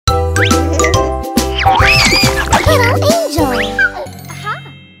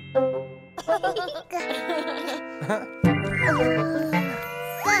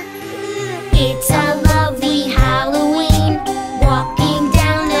It's a lovely Halloween, walking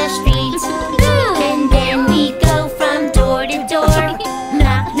down the street. And then we go from door to door,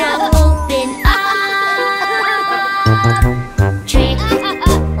 knock, knock, open up. Trick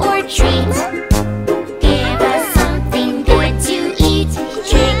or treat, give us something good to eat.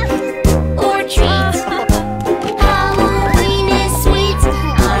 Trick or treat, Halloween is sweet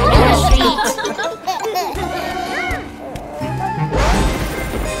on our street.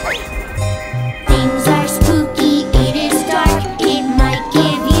 Ding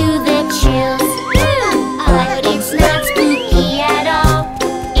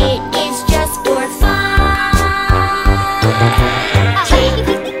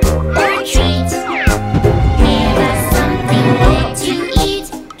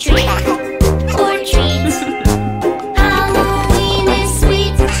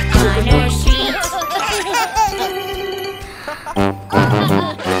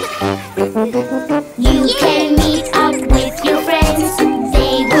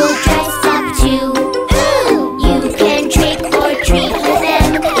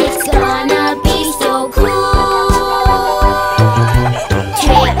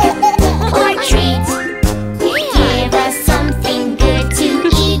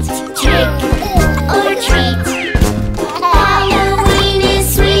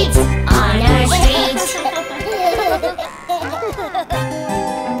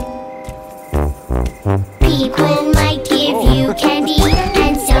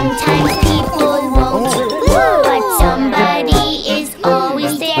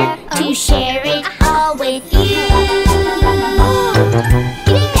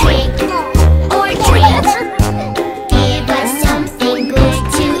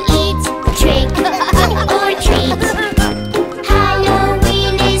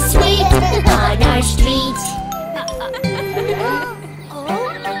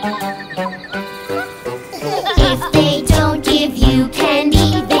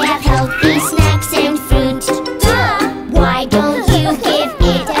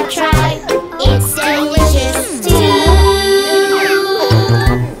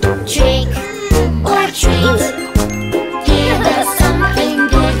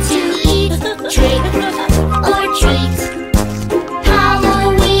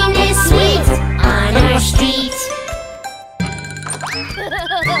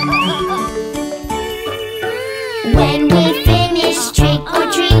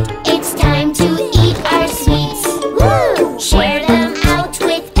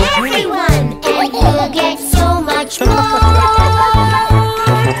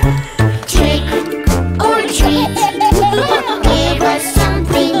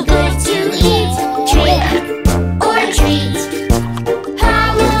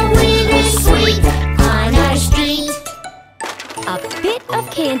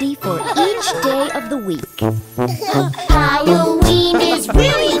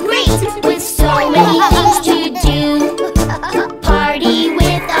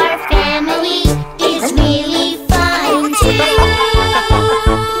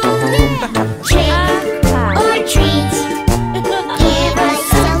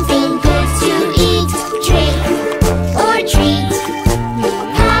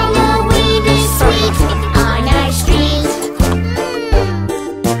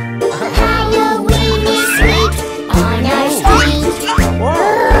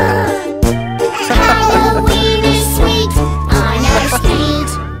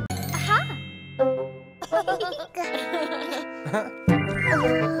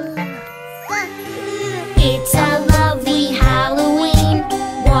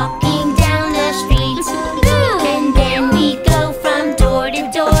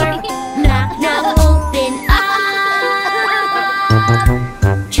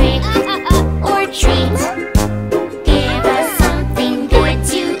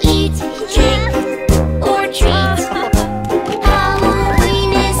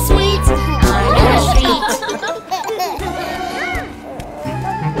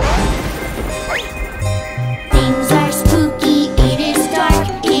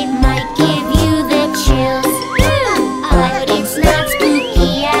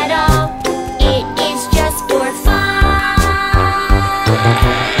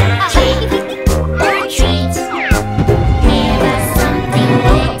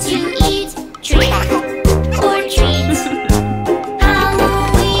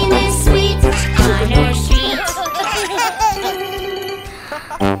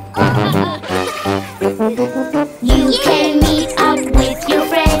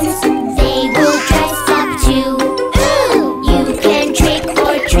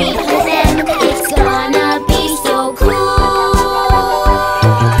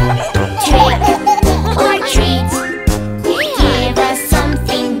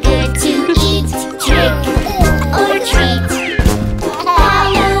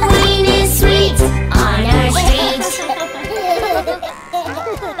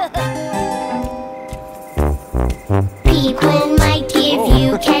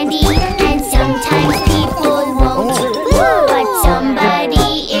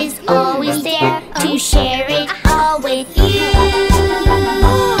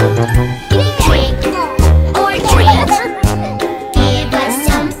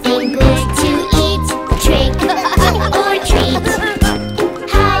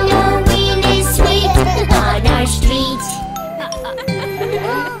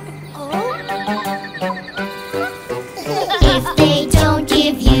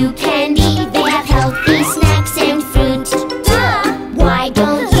you candy, they have healthy snacks and fruit. Why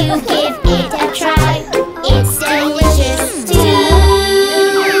don't you give it a try? It's delicious too.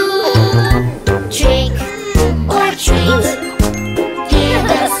 Trick or treat, give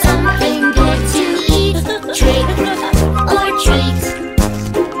us something good to eat. Trick or treat,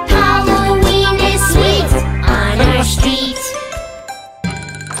 Halloween is sweet on our street.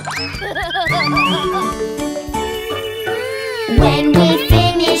 When we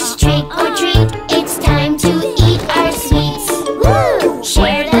finish trick or treat, it's time to eat our sweets. Woo!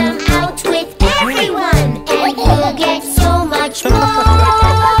 Share them out with everyone, and you'll get so much more.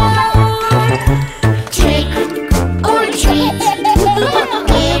 Trick or treat,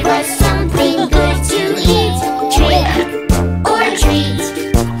 give us something good to eat. Trick or treat,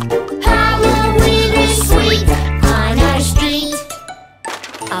 Halloween is sweet on our street.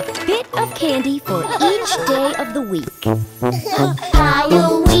 A bit of candy for each day of the week.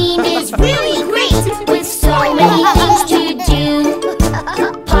 Halloween is really great with so many things to do.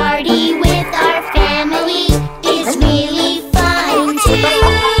 Party with our family is really fun too.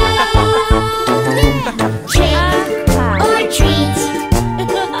 Trick or treat,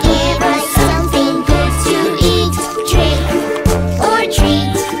 give us something good to eat. Trick or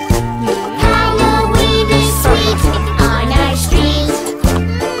treat, Halloween is sweet on our street.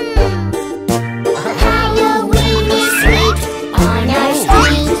 Halloween is sweet on our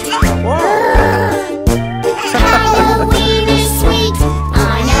street. Halloween is sweet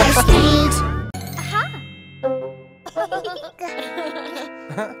on our street.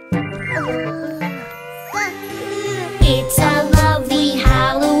 It's a lovely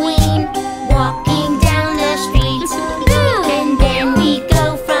Halloween, walking down the street. And then we go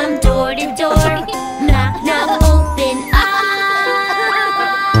from door to door, knock, knock, open up.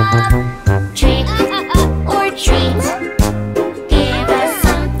 Trick or treat, give us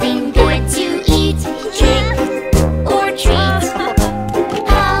something good to eat. Trick or treat,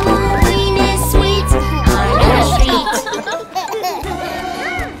 Halloween is sweet on our street.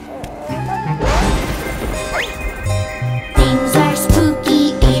 Things are spooky,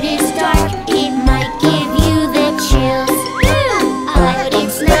 it is dark, it might give you the chills. But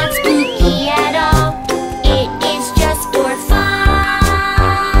it's not spooky at all, it is just for fun.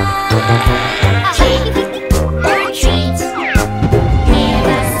 Trick or treat, give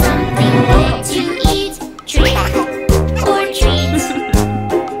us something good to eat. Trick or treat,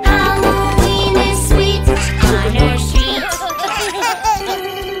 Halloween is sweet on our street.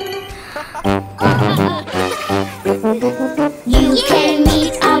 You can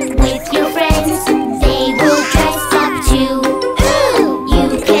meet up with your friends, they will dress up too. You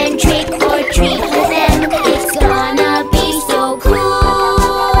can trick or treat with them, it's gonna be so cool.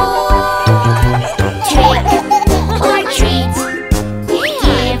 Trick or treat,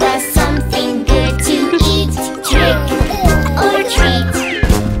 give us something good to eat. Trick or treat,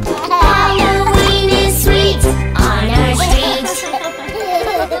 Halloween is sweet on our street.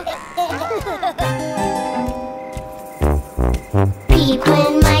 People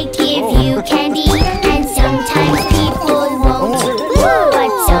might give you candy, and sometimes people won't.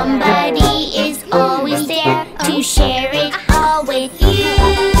 But somebody is always there to share it all with you.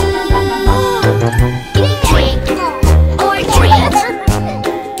 Trick or treat,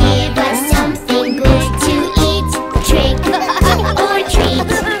 give us something good to eat. Trick or treat,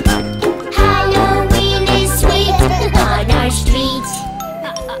 Halloween is sweet on our street.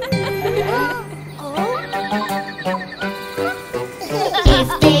 If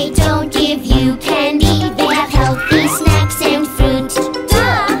they don't give you candy, they have healthy snacks and fruit.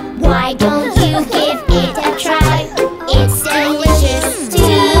 Why don't you give it a try? It's delicious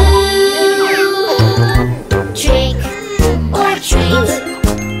too. Trick or treat,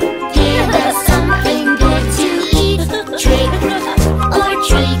 give us something good to eat. Trick or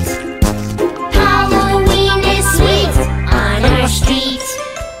treat, Halloween is sweet on our street.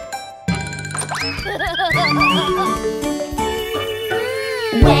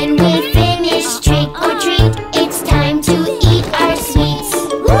 When we finish trick or treat, it's time to eat our sweets.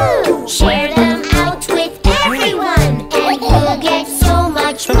 Woo! Share them out with everyone, and you'll get so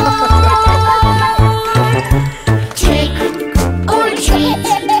much more. Trick or treat,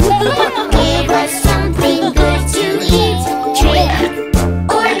 give us something good to eat. Trick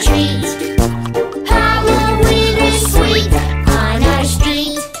or treat, Halloween is sweet on our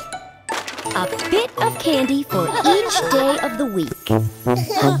street. A bit of candy for each day of the week.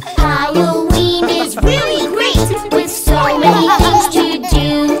 Halloween is really great with so many things to do.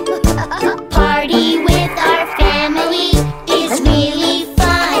 Party with our family is really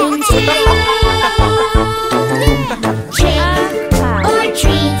fun too. Trick or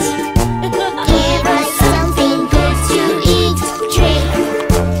treat,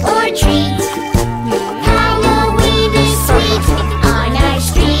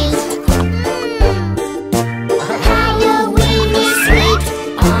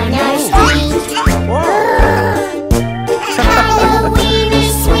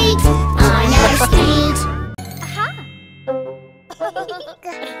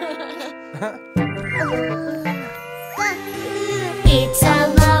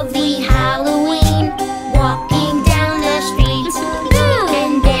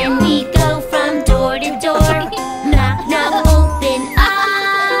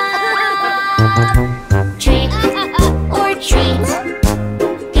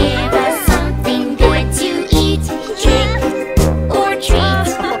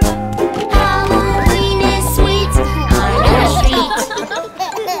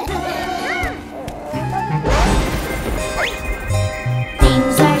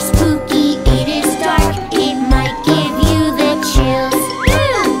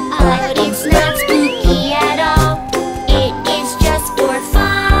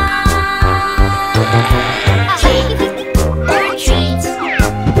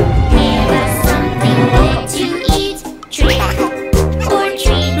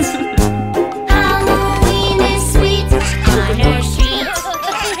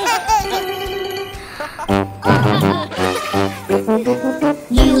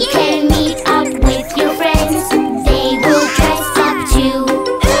 You can meet up with your friends. They will dress up too.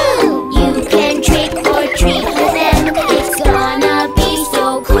 Ooh! You can trick or treat with them. It's gonna be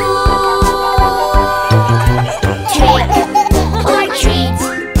so cool. Trick or treat.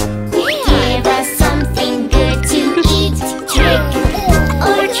 Give us something good to eat. Trick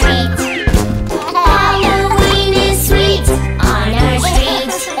or treat. Halloween is sweet on our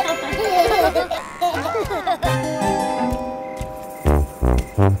street.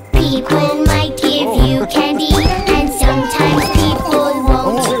 People might give you candy, and sometimes people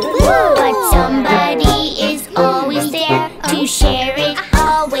won't. But somebody is always there to share it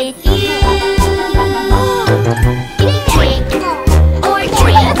all with you. Trick or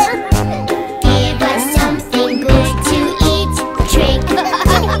treat. Give us something good to eat. Trick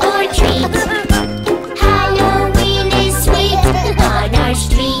or treat. Halloween is sweet on our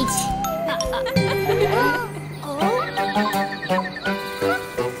street.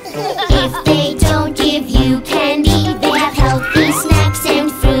 If they don't give you candy, they have healthy snacks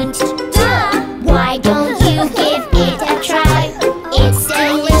and fruit. Why don't you give it a try? It's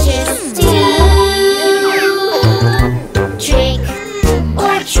delicious too. Trick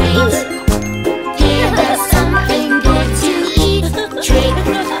or treat. Give us something good to eat. Trick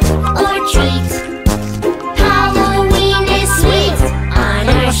or treat. Halloween is sweet on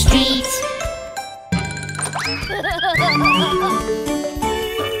our street.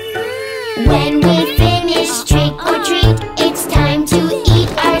 When we finish trick or treat, it's time to eat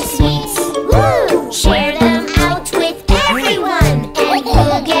our sweets. Woo! Share them out with everyone, and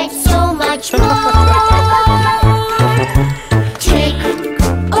you'll get so much more. Trick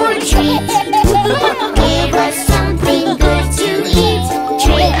or treat. Give us something good to eat.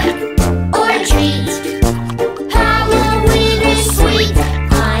 Trick or treat. Halloween is sweet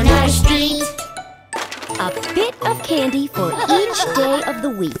on our street. A bit of candy for each day of the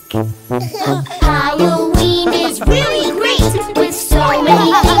week. Halloween is really great with